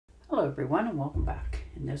Hello everyone and welcome back.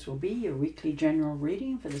 And this will be your weekly general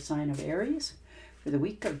reading for the sign of Aries for the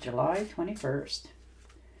week of July 21st.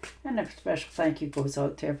 And a special thank you goes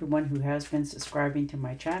out to everyone who has been subscribing to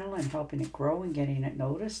my channel and helping it grow and getting it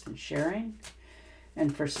noticed and sharing.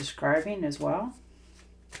 And for subscribing as well.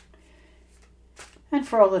 And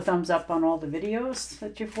for all the thumbs up on all the videos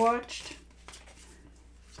that you've watched.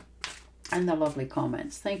 And the lovely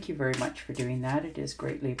comments. Thank you very much for doing that. It is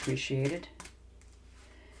greatly appreciated.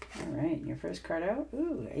 All right, your first card out.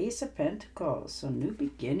 Ooh, Ace of Pentacles. So new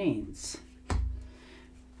beginnings.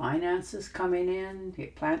 Finances coming in.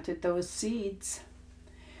 You planted those seeds.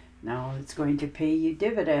 Now it's going to pay you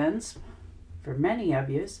dividends. For many of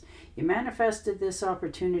you, you manifested this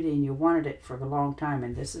opportunity and you wanted it for a long time.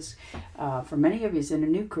 And this is, for many of you, in a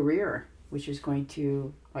new career, which is going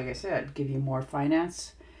to, like I said, give you more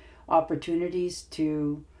finance opportunities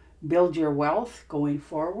to build your wealth going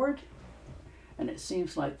forward. And it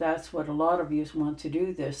seems like that's what a lot of you want to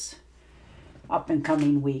do this up and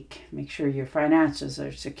coming week. Make sure your finances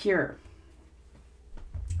are secure.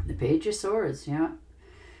 The Page of Swords, yeah.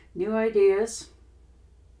 New ideas.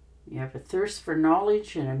 You have a thirst for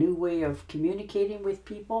knowledge and a new way of communicating with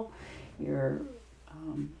people. You're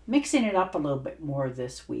mixing it up a little bit more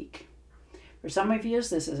this week. For some of you,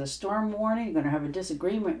 this is a storm warning. You're going to have a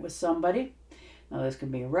disagreement with somebody. Now, this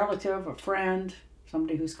could be a relative, a friend,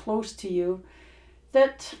 somebody who's close to you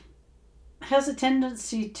that has a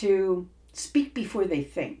tendency to speak before they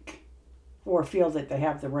think or feel that they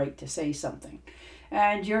have the right to say something.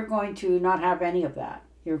 And you're going to not have any of that.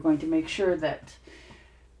 You're going to make sure that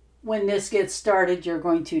when this gets started, you're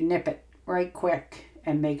going to nip it right quick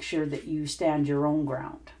and make sure that you stand your own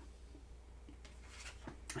ground.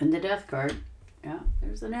 And the Death card, yeah,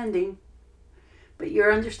 there's an ending. But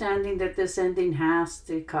you're understanding that this ending has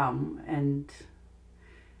to come and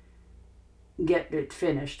get it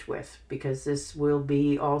finished with, because this will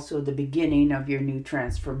be also the beginning of your new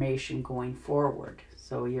transformation going forward.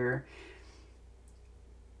 So you're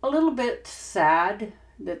a little bit sad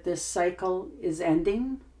that this cycle is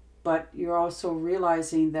ending, but you're also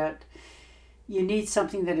realizing that you need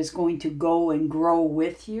something that is going to go and grow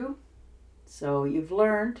with you. So you've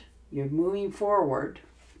learned, you're moving forward.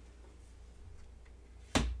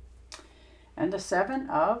 And the Seven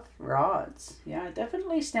of Rods. Yeah,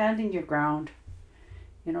 definitely standing your ground.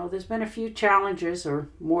 You know, there's been a few challenges, or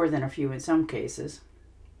more than a few in some cases.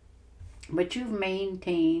 But you've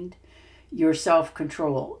maintained your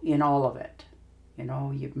self-control in all of it. You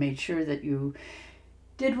know, you've made sure that you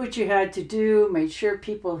did what you had to do, made sure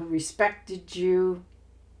people respected you.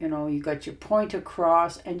 You know, you got your point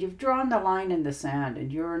across, and you've drawn the line in the sand,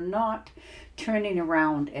 and you're not turning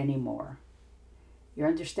around anymore. You're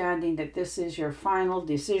understanding that this is your final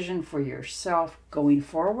decision for yourself going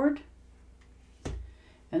forward.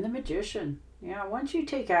 And the Magician. Yeah, once you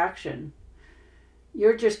take action,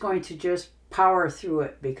 you're just going to just power through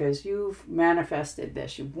it because you've manifested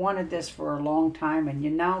this. You've wanted this for a long time, and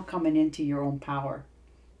you're now coming into your own power.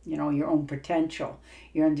 You know, your own potential.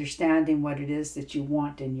 You're understanding what it is that you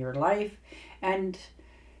want in your life. And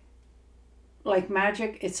like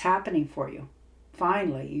magic, it's happening for you.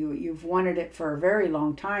 Finally, you've wanted it for a very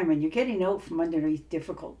long time, and you're getting out from underneath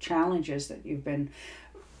difficult challenges that you've been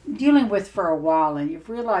dealing with for a while, and you've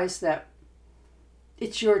realized that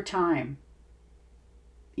it's your time.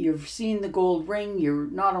 You've seen the gold ring. You're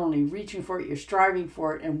not only reaching for it, you're striving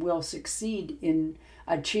for it, and will succeed in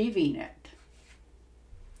achieving it.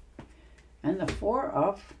 And the Four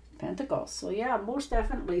of Pentacles. So yeah, most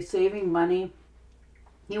definitely saving money.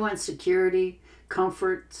 You want security,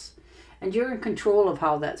 comforts, and you're in control of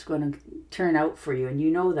how that's going to turn out for you. And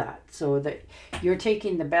you know that. So that you're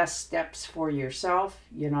taking the best steps for yourself.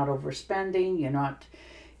 You're not overspending. You're not,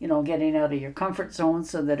 you know, getting out of your comfort zone,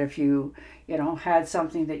 so that if you, you know, had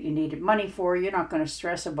something that you needed money for, you're not going to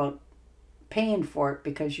stress about paying for it,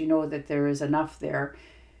 because you know that there is enough there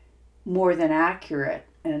more than accurate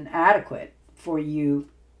and adequate for you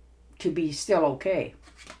to be still okay.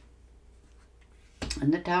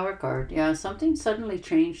 And the Tower card, yeah, something suddenly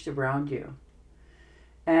changed around you.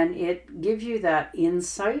 And it gives you that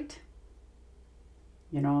insight.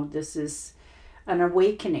 You know, this is an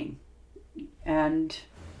awakening. And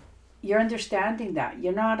you're understanding that.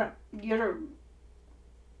 You're not,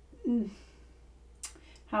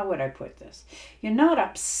 how would I put this? You're not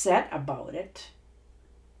upset about it,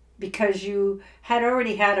 because you had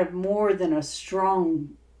already had a more than a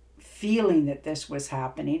strong feeling that this was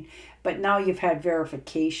happening, but now you've had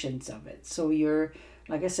verifications of it. So you're,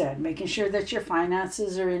 like I said, making sure that your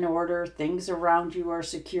finances are in order, things around you are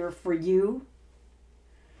secure for you.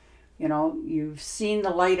 You know, you've seen the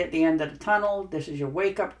light at the end of the tunnel. This is your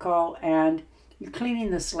wake-up call, and you're cleaning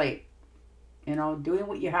the slate. You know, doing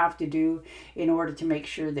what you have to do in order to make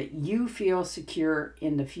sure that you feel secure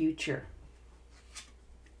in the future.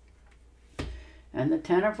 And the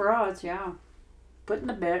Ten of Rods, yeah. Putting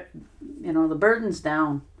the burdens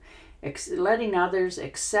down. Letting others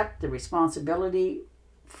accept the responsibility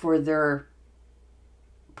for their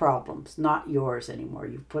problems, not yours anymore.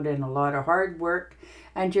 You've put in a lot of hard work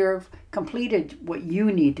and you've completed what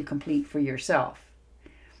you need to complete for yourself.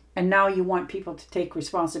 And now you want people to take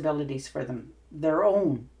responsibilities for their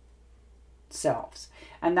own selves.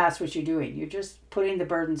 And that's what you're doing. You're just putting the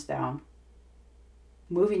burdens down,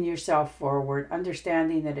 moving yourself forward,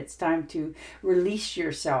 understanding that it's time to release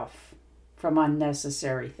yourself from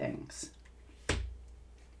unnecessary things.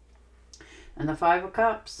 And the Five of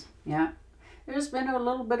Cups, yeah. There's been a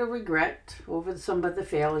little bit of regret over some of the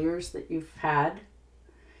failures that you've had,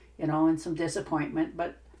 you know, and some disappointment,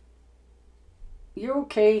 but you're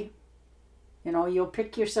okay. You know, you'll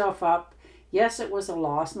pick yourself up. Yes, it was a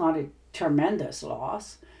loss, not a tremendous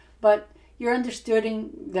loss, but you're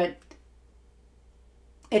understanding that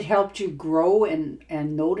it helped you grow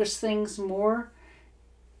and notice things more.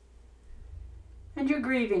 And you're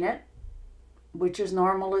grieving it, which is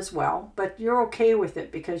normal as well, but you're okay with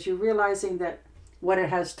it because you're realizing that what it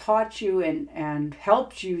has taught you and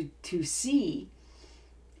helped you to see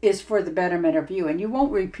is for the betterment of you. And you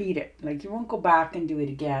won't repeat it. Like, you won't go back and do it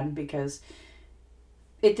again because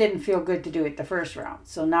it didn't feel good to do it the first round.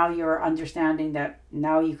 So now you're understanding that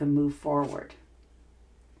now you can move forward.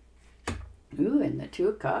 Ooh, and the Two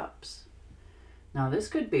of Cups. Now this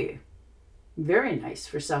could be very nice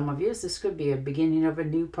for some of you. This could be a beginning of a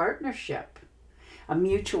new partnership, a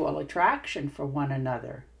mutual attraction for one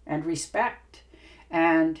another and respect.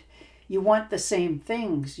 And you want the same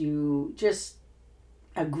things. You just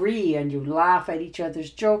agree and you laugh at each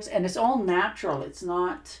other's jokes, and it's all natural. It's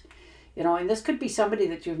not, you know, and this could be somebody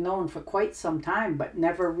that you've known for quite some time but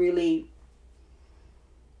never really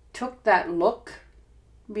took that look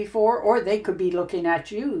before, or they could be looking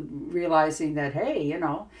at you realizing that, hey, you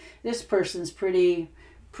know, this person's pretty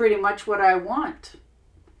much what I want.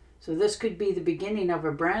 So this could be the beginning of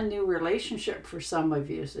a brand new relationship for some of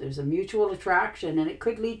you. So there's a mutual attraction, and it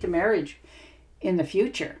could lead to marriage in the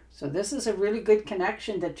future. So this is a really good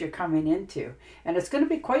connection that you're coming into, and it's going to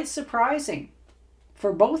be quite surprising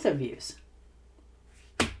for both of you.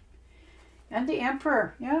 And the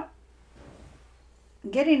Emperor, yeah.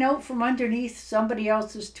 Getting out from underneath somebody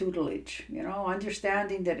else's tutelage, you know,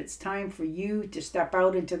 understanding that it's time for you to step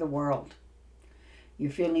out into the world. You're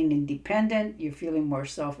feeling independent, you're feeling more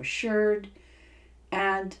self-assured,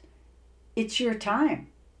 and it's your time.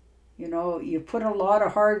 You know, you put a lot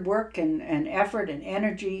of hard work and effort and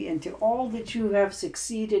energy into all that you have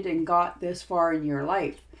succeeded and got this far in your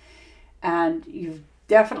life. And you've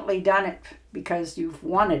definitely done it because you've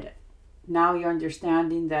wanted it. Now you're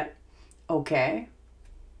understanding that, okay,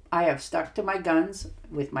 I have stuck to my guns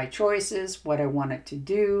with my choices, what I wanted to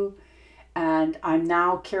do, and I'm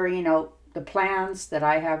now carrying out the plans that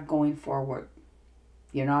I have going forward.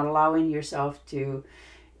 You're not allowing yourself to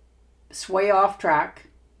sway off track.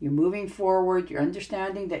 You're moving forward. You're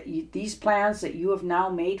understanding that these plans that you have now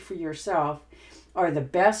made for yourself are the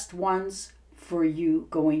best ones for you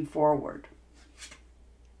going forward.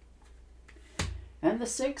 And the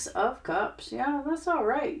Six of Cups, yeah, that's all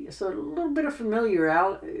right. So a little bit of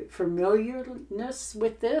familiarness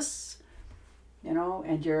with this, you know,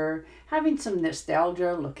 and you're having some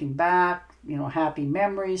nostalgia, looking back, you know, happy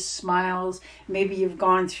memories, smiles. Maybe you've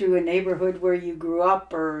gone through a neighborhood where you grew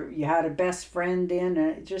up or you had a best friend in,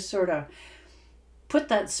 and it just sort of put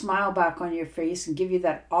that smile back on your face and give you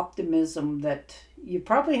that optimism that you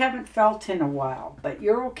probably haven't felt in a while, but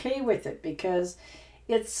you're okay with it because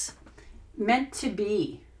it's meant to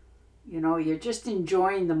be. You know, you're just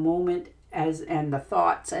enjoying the moment and the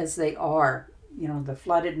thoughts as they are. You know, the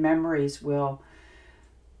flooded memories will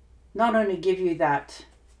not only give you that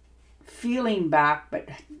feeling back, but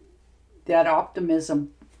that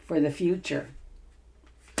optimism for the future.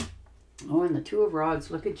 Oh, and the Two of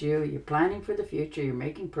Rods, look at you. You're planning for the future. You're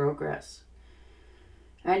making progress.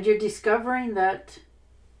 And you're discovering that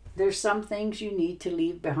there's some things you need to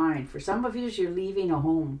leave behind. For some of you, you're leaving a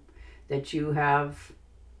home that you have,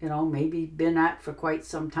 you know, maybe been at for quite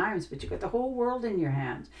some times, but you've got the whole world in your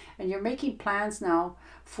hands. And you're making plans now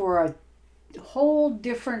for a whole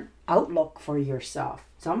different outlook for yourself.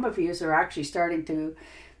 Some of you are actually starting to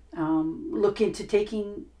look into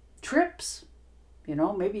taking trips. You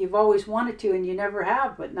know, maybe you've always wanted to and you never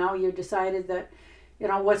have, but now you've decided that, you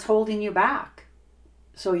know, what's holding you back.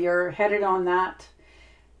 So you're headed on that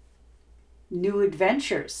new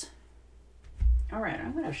adventures. All right,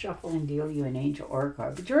 I'm going to shuffle and deal you an angel oracle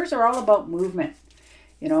card. But yours are all about movement.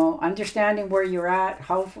 You know, understanding where you're at,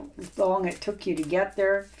 how long it took you to get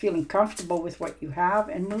there, feeling comfortable with what you have,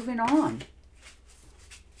 and moving on.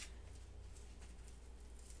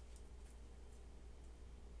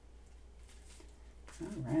 All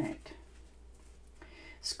right.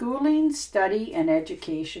 Schooling, study, and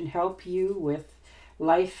education help you with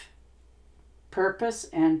life purpose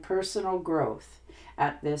and personal growth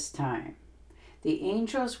at this time. The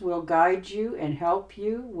angels will guide you and help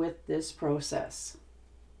you with this process.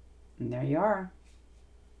 And there you are.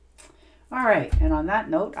 All right, and on that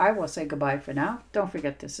note, I will say goodbye for now. Don't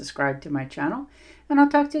forget to subscribe to my channel, and I'll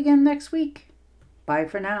talk to you again next week. Bye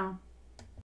for now.